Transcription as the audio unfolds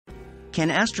Can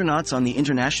astronauts on the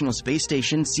International Space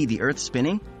Station see the Earth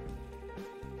spinning?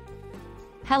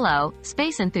 Hello,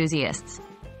 space enthusiasts.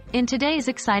 In today's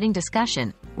exciting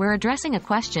discussion, we're addressing a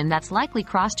question that's likely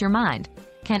crossed your mind.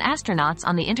 Can astronauts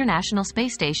on the International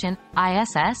Space Station,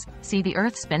 ISS, see the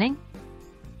Earth spinning?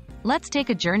 Let's take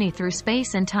a journey through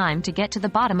space and time to get to the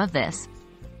bottom of this.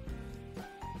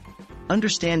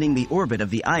 Understanding the orbit of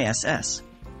the ISS.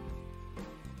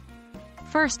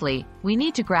 Firstly, we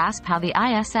need to grasp how the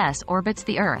ISS orbits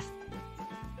the Earth.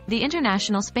 The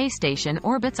International Space Station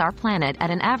orbits our planet at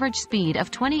an average speed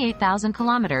of 28,000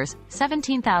 kilometers,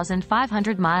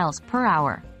 17,500 miles per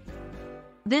hour.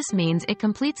 This means it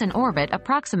completes an orbit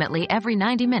approximately every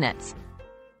 90 minutes.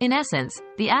 In essence,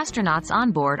 the astronauts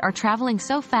on board are traveling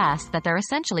so fast that they're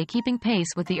essentially keeping pace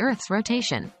with the Earth's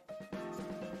rotation.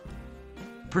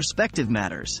 Perspective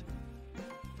matters.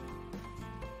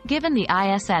 Given the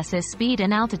ISS's speed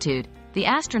and altitude, the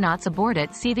astronauts aboard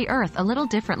it see the Earth a little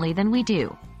differently than we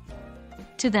do.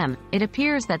 To them, it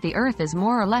appears that the Earth is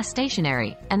more or less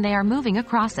stationary, and they are moving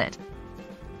across it.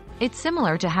 It's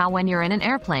similar to how when you're in an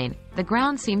airplane, the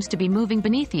ground seems to be moving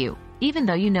beneath you, even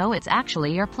though you know it's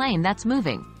actually your plane that's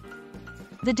moving.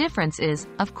 The difference is,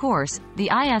 of course, the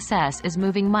ISS is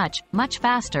moving much, much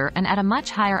faster and at a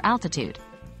much higher altitude.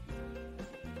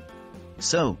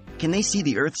 So, can they see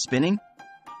the Earth spinning?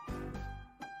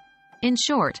 In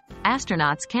short,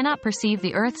 astronauts cannot perceive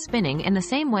the Earth spinning in the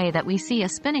same way that we see a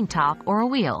spinning top or a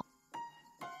wheel.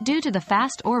 Due to the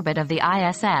fast orbit of the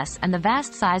ISS and the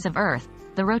vast size of Earth,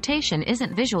 the rotation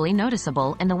isn't visually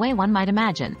noticeable in the way one might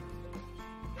imagine.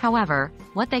 However,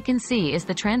 what they can see is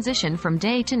the transition from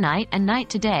day to night and night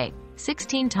to day,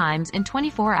 16 times in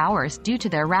 24 hours due to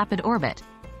their rapid orbit.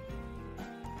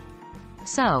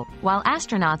 So, while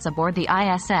astronauts aboard the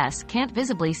ISS can't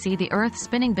visibly see the Earth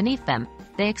spinning beneath them,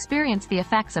 they experience the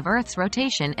effects of Earth's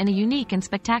rotation in a unique and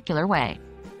spectacular way.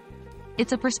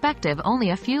 It's a perspective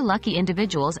only a few lucky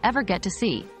individuals ever get to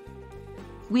see.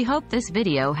 We hope this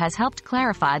video has helped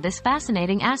clarify this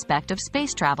fascinating aspect of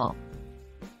space travel.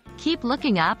 Keep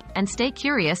looking up and stay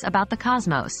curious about the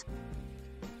cosmos.